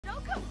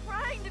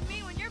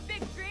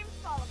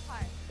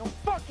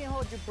fucking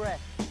hold your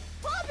breath.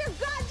 Hold your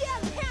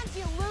goddamn pants,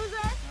 you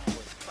loser!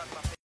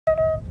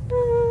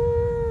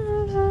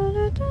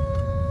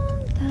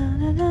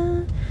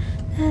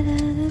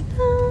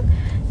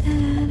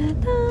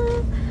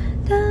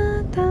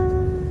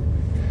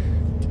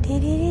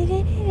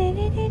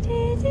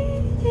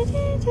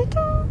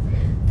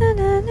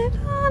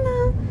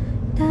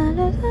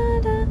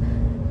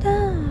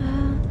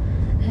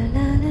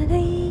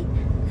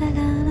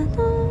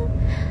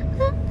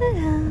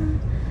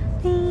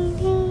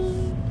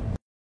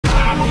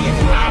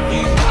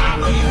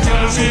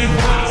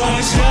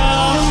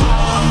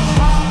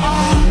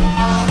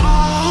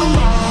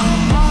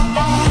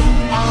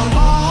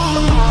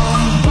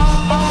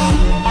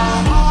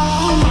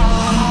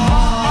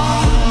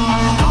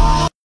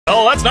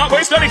 Well, let's not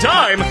waste any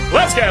time.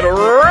 Let's get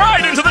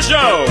right into the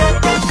show.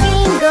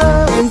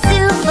 Jingle and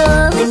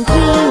silver and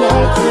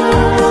cleaner too.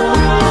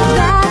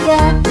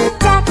 Ragatha,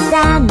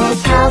 taxan, make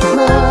house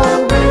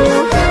more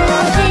real.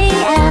 Day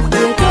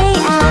after day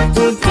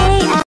after day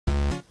after.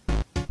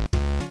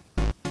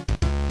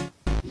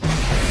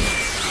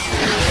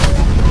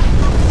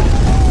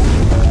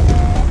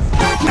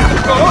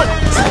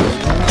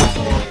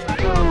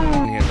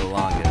 Here the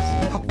longest.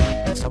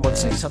 Did someone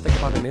say something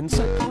about an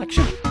insect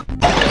collection?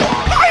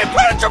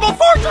 Impenetrable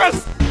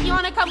fortress! You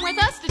wanna come with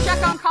us to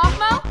check on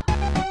Cosmo?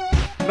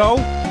 No,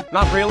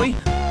 not really.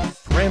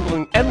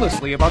 Rambling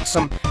endlessly about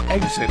some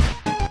exit.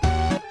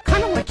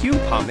 Kinda like you,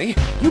 Pomni.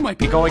 You might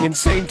be going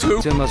insane too.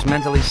 Two most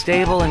mentally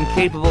stable and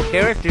capable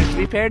characters to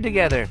be paired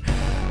together.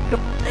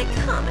 My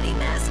comedy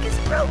mask is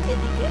broken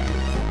again.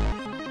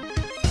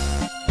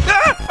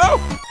 Ah! Oh!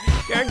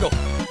 Gangle,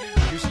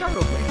 you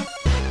startled me.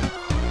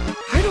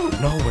 I don't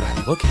know what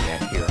I'm looking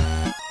at here.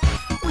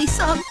 We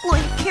saw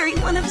Floyd carry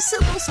one of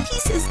Circus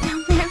pieces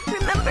down there,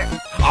 remember?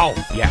 Oh,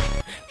 yeah.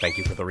 Thank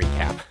you for the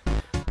recap.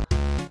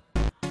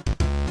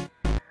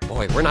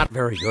 Boy, we're not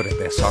very good at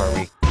this, are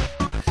we?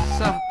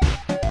 So,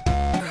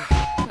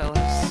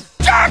 fellas,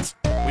 Jax!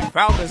 We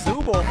found the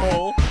Zooble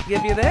hole.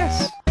 give you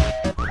this.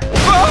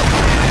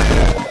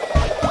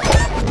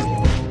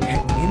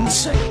 An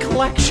insect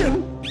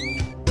collection?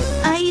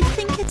 I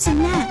think it's a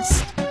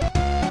nest.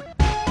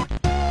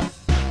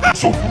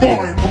 That's a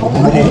fine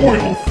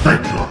royal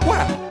figure.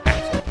 Well,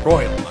 as a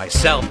royal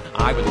myself,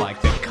 I would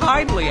like to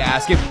kindly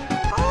ask him.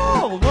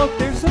 Oh, look,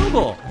 there's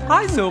Zooble.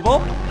 Hi,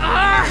 Zooble.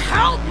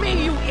 Help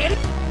me, you idiot!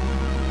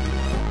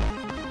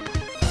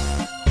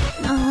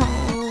 No,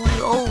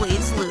 I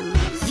always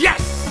lose.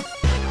 Yes!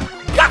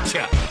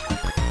 Gotcha!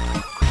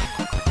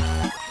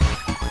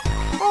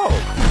 Oh,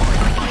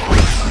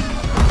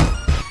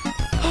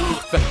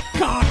 thank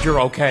God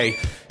you're okay.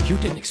 You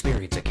didn't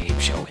experience a game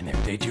show in there,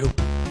 did you?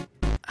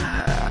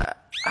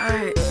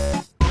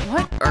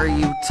 What are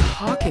you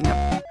talking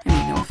about? I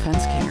mean, no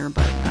offense, Kinger,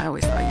 but I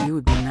always thought you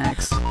would be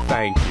next.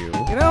 Thank you.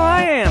 You know,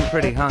 I am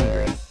pretty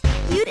hungry.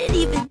 You didn't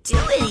even do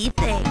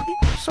anything.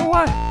 So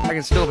what? I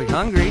can still be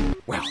hungry.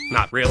 Well,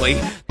 not really,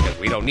 because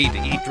we don't need to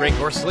eat, drink,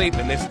 or sleep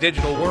in this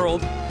digital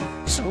world.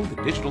 So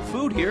the digital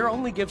food here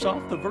only gives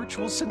off the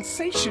virtual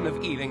sensation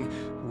of eating,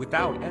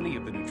 without any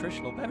of the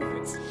nutritional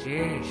benefits.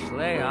 Sheesh,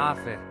 lay off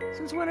it.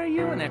 Since when are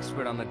you an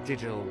expert on the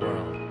digital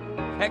world?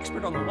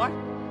 Expert on the what?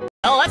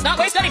 Well, let's not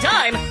waste any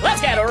time.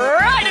 Let's get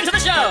right into the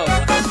show.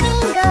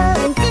 Jingle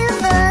and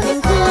silver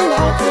and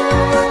cleaner too.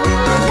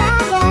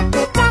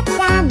 Ragatha,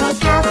 taxan,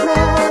 make house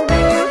more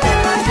real.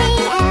 Day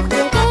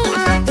after day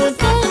after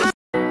day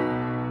after.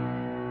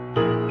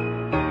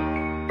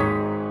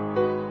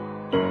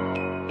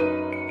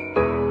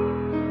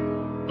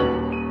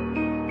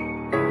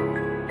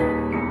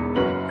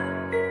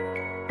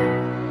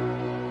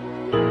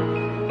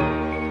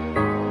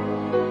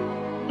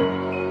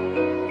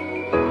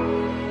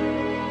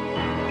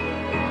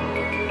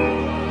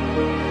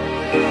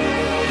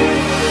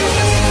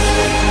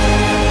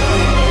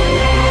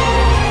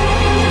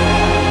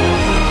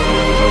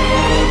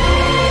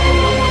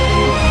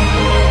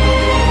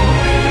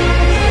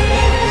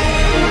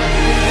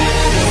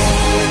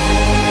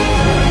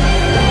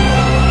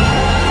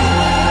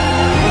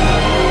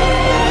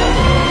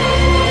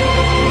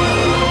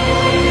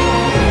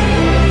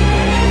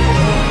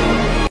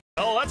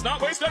 Well, let's not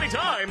waste any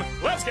time.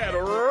 Let's get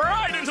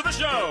right into the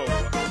show.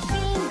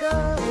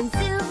 Jingle and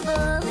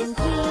silver and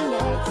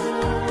cleaner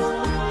too.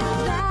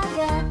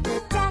 Ragatha,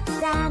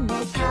 taxan,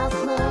 make house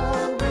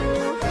more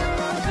real.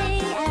 Day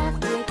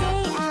after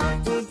day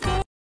after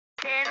day.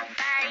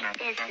 Senpai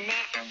ですね。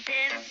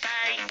senpai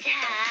じゃ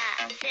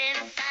あ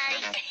senpai。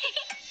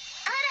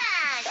ほら、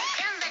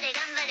頑張れ頑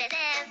張れ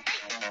senpai。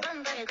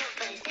頑張れ頑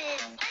張れ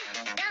senpai。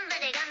頑張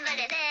れ頑張れ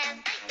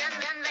senpai。頑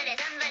張れ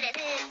頑張れsenpai。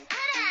ほ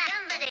ら、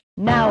頑張れ。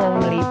Now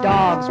only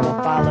dogs will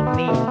follow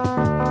me.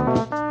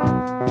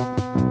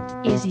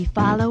 Is he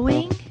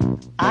following?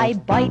 I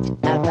bite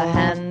at the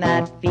hand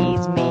that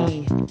feeds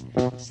me.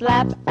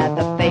 Slap at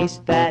the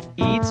face that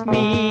eats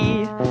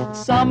me.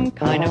 Some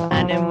kind of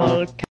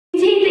animal.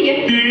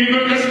 И на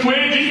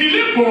косплей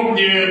дефиле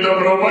помни,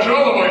 добро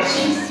пожаловать.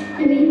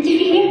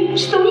 Дефиле?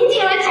 Что мне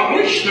делать?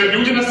 Обычно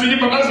люди на сцене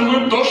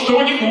показывают то, что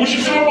у них лучше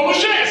всего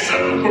получается.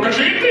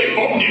 Покажи и ты,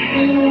 помни.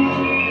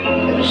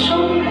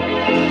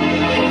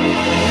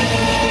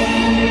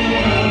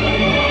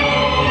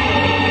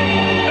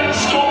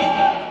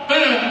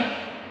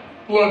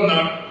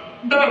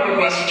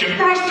 классике.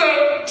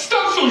 Просто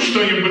станцуй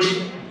что-нибудь.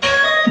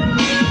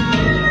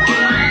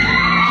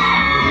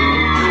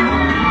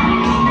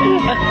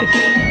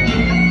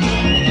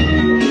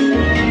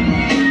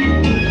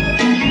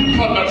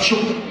 Ладно,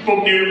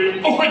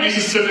 помни, уходи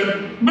со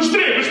сцены.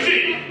 Быстрее,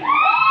 bыстрее.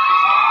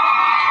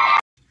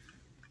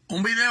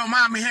 Un video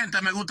más, mi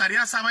gente. Me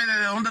gustaría saber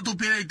de dónde tú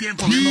pides el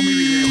tiempo viendo mi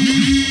video.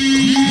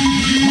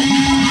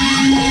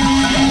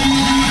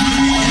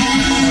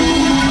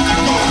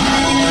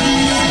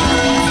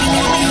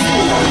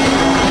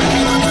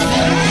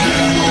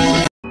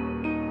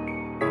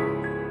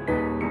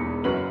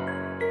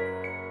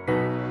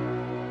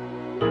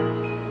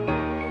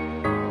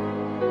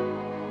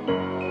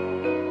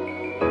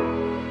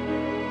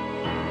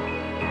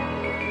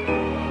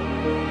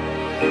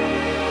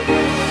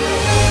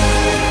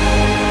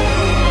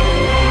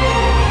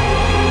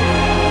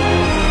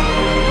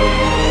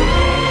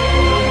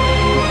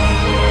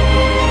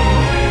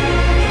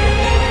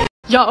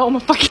 Yo, oh my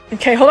fucking—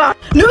 Okay, hold on.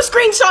 New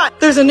screenshot!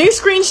 There's a new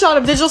screenshot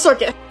of Digital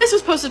Circus. This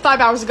was posted 5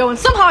 hours ago and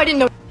somehow I didn't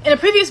know. In a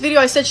previous video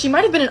I said she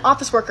might have been an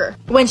office worker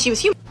when she was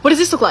human. What does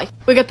this look like?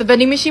 We got the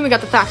vending machine, we got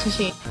the fax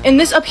machine. And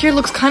this up here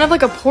looks kind of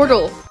like a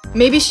portal.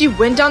 Maybe she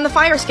went down the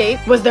fire escape.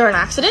 Was there an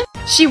accident?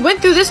 She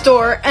went through this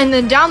door and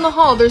then down the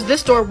hall there's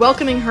this door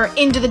welcoming her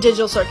into the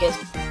Digital Circus.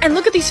 And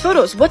look at these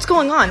photos. What's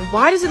going on?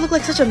 Why does it look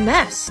like such a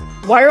mess?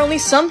 Why are only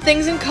some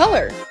things in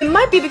color? It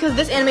might be because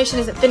this animation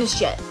isn't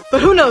finished yet.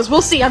 But who knows?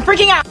 We'll see. I'm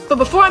freaking out. But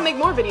before I make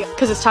more videos,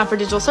 because it's time for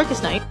Digital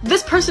Circus night,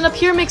 this person up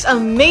here makes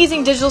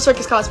amazing Digital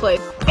Circus cosplay.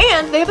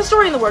 And they have a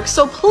story in the works,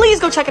 so please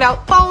go check it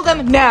out. Follow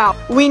them now.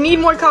 We need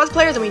more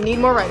cosplayers and we need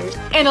more writers.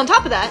 And on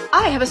top of that,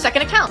 I have a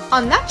second account.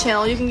 On that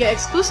channel, you can get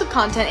exclusive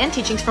content and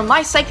teachings from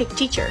my psychic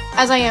teacher,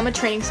 as I am a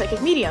training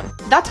psychic medium.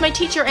 That's my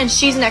teacher and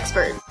she's an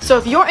expert. So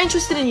if you're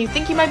interested and you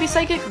think you might be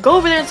psychic, go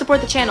over there and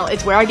support the channel.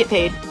 It's where I get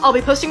paid. I'll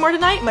be posting more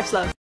tonight. Much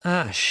love.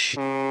 Ah,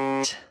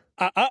 shit.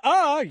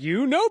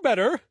 You know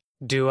better.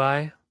 Do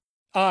I?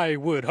 I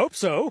would hope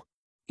so.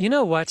 You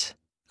know what?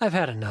 I've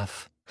had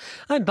enough.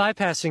 I'm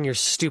bypassing your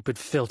stupid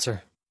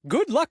filter.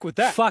 Good luck with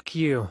that. Fuck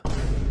you.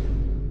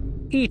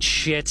 Eat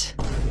shit.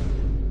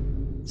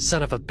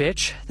 Son of a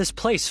bitch, this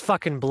place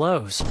fucking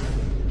blows.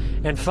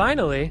 And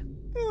finally,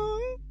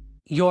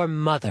 your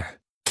mother.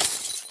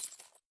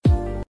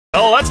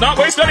 Well, let's not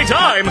waste any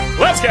time.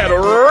 Let's get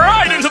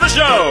right into the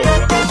show.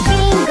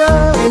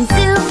 Jingle and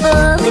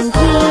super and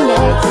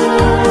peanut too.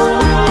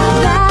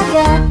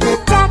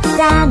 Ragatha,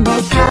 tax-time,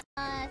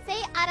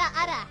 say ara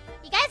ara.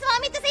 You guys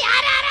want me to say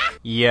ara ara?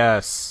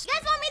 Yes. You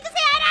guys want me to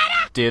say ara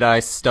ara? Did I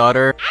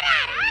stutter? Ara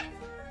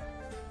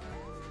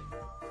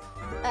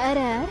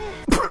ara?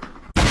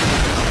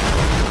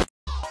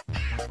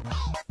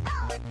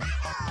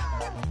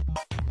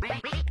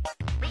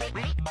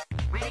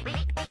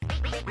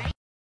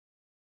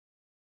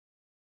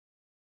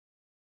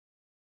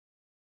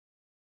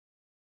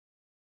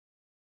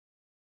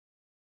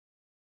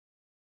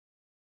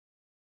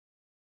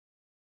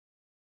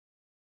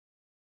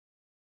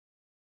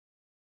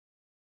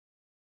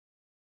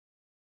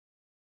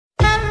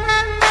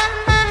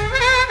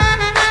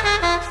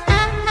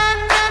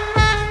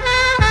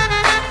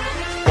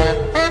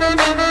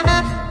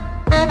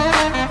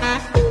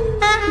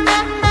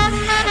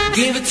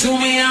 Give it to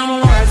me,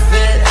 I'm worth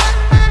it.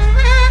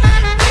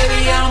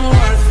 Baby, I'm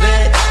worth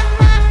it.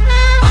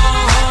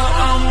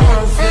 I'm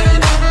worth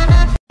it.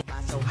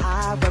 So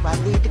high where I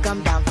need to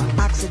come down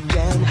for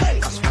oxygen.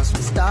 Cause once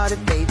we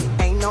started, baby,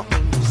 ain't no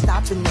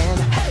stopping in.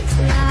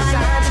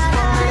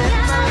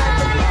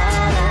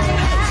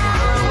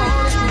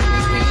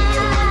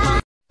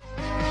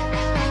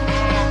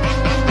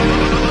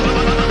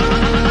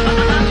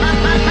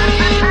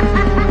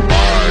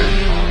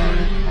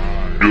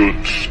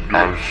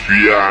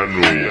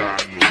 Anciano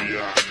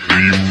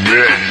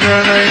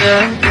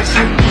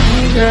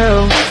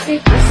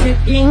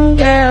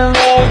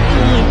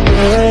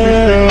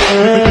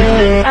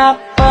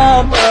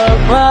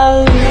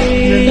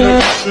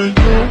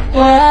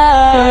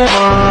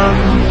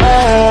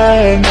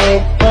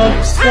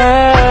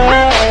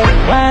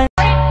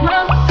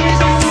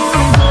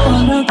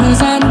thời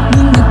gian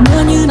ngừng ngập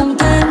mưa như nắng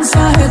thêm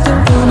xóa hết tâm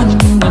tư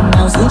mình lần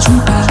nào giữa chúng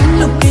ta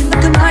lúc đến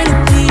cứ mãi được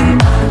tìm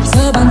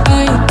giơ bàn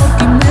tay ôm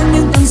kìm nén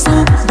những tần số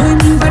đôi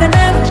mình phải đàn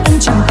em anh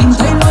chẳng tìm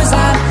thấy lối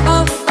ra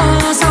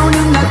sau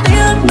những ngàn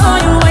tiếng nói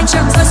yêu anh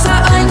chẳng rời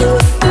xa anh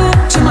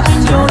chứ mà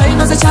anh yêu đấy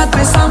nó sẽ chát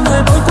tại sao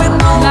người bỗng quên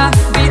mau là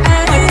vì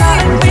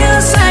em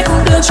biết sẽ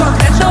không đưa cho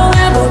hết đâu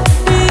em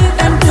đi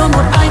em yêu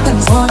một ai thật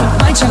rồi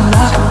mãi chẳng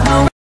là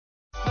đâu.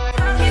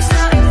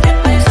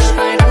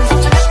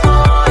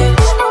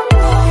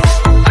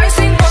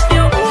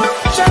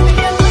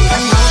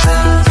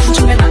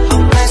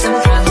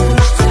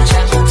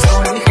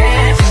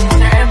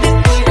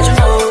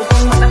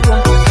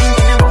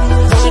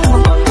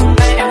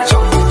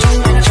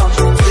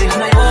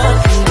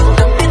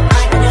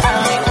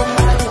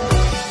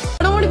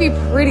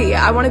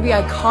 I want to be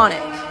iconic.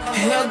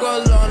 Hair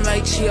go long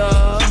like Chia,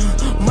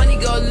 money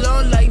go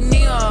long like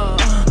Nia.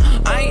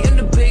 I ain't in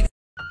the big.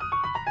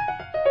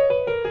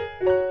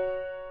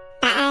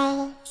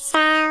 I saw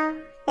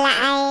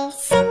lại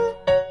xinh.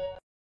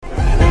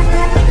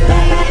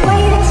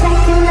 Wait a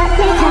second, let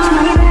me touch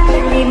my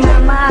body,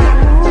 mama.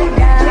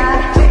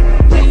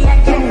 Dia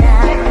kena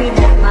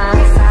tidak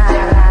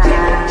masalah.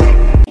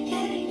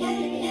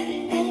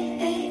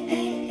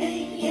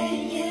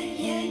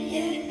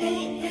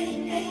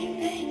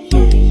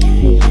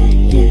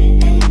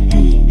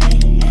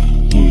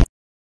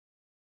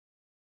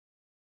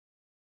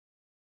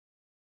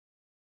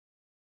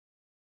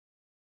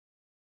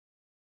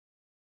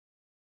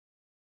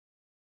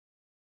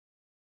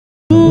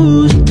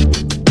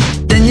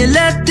 Then you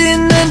left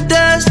in the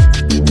dust.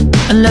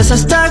 Unless I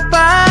stuck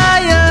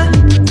by you.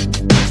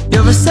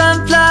 You're a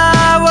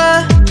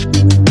sunflower.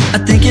 I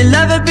think you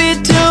love it be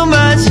too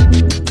much,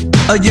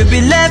 or you'll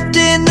be left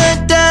in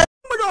the dust.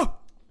 Oh my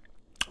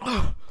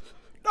god!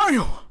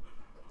 Daniel!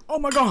 Oh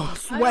my god,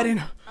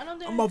 sweating.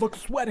 I'm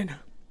motherfucking sweating.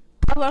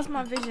 I lost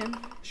my vision.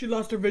 She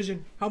lost her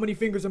vision. How many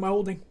fingers am I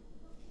holding?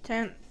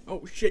 10.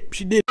 Oh shit,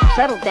 she did.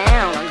 Settle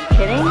down, are you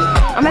kidding?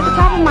 I'm at the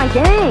top of my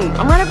game.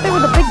 I'm right up there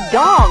with the big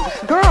dogs.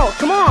 Girls,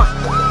 come on.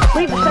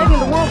 Leave the saving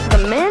the world for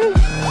the men?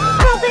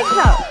 I don't think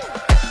so.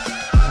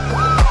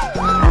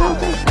 I don't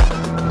think so.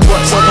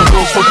 What's on the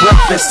rules for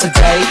breakfast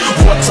today?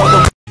 What's on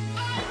the...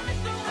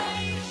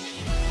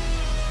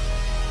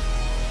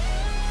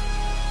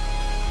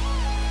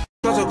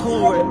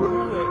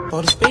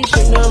 For the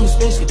spaceship, now I'm a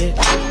space cadet.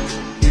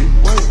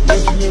 Work,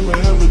 making him a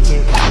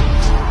hurricane.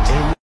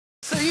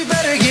 So you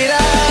better get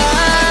out.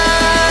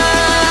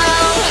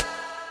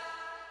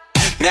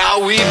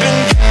 Now we've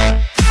been...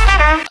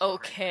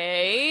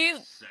 Okay.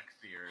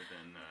 Sexier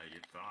than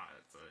you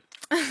thought,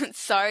 but...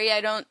 Sorry,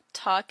 I don't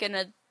talk in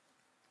a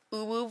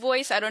uwu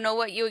voice. I don't know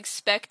what you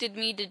expected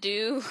me to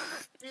do.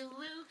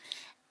 Uwu?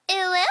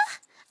 Uwu?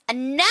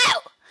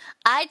 No!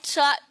 I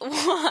taught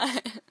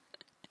what?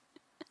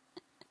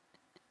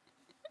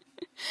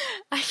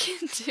 I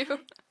can do...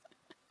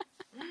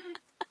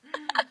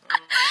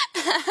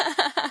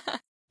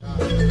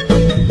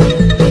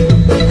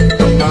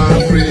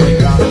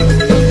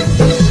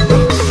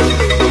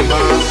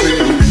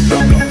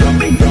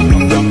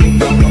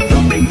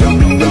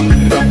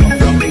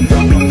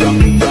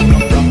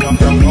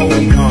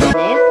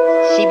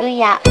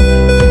 Shibuya.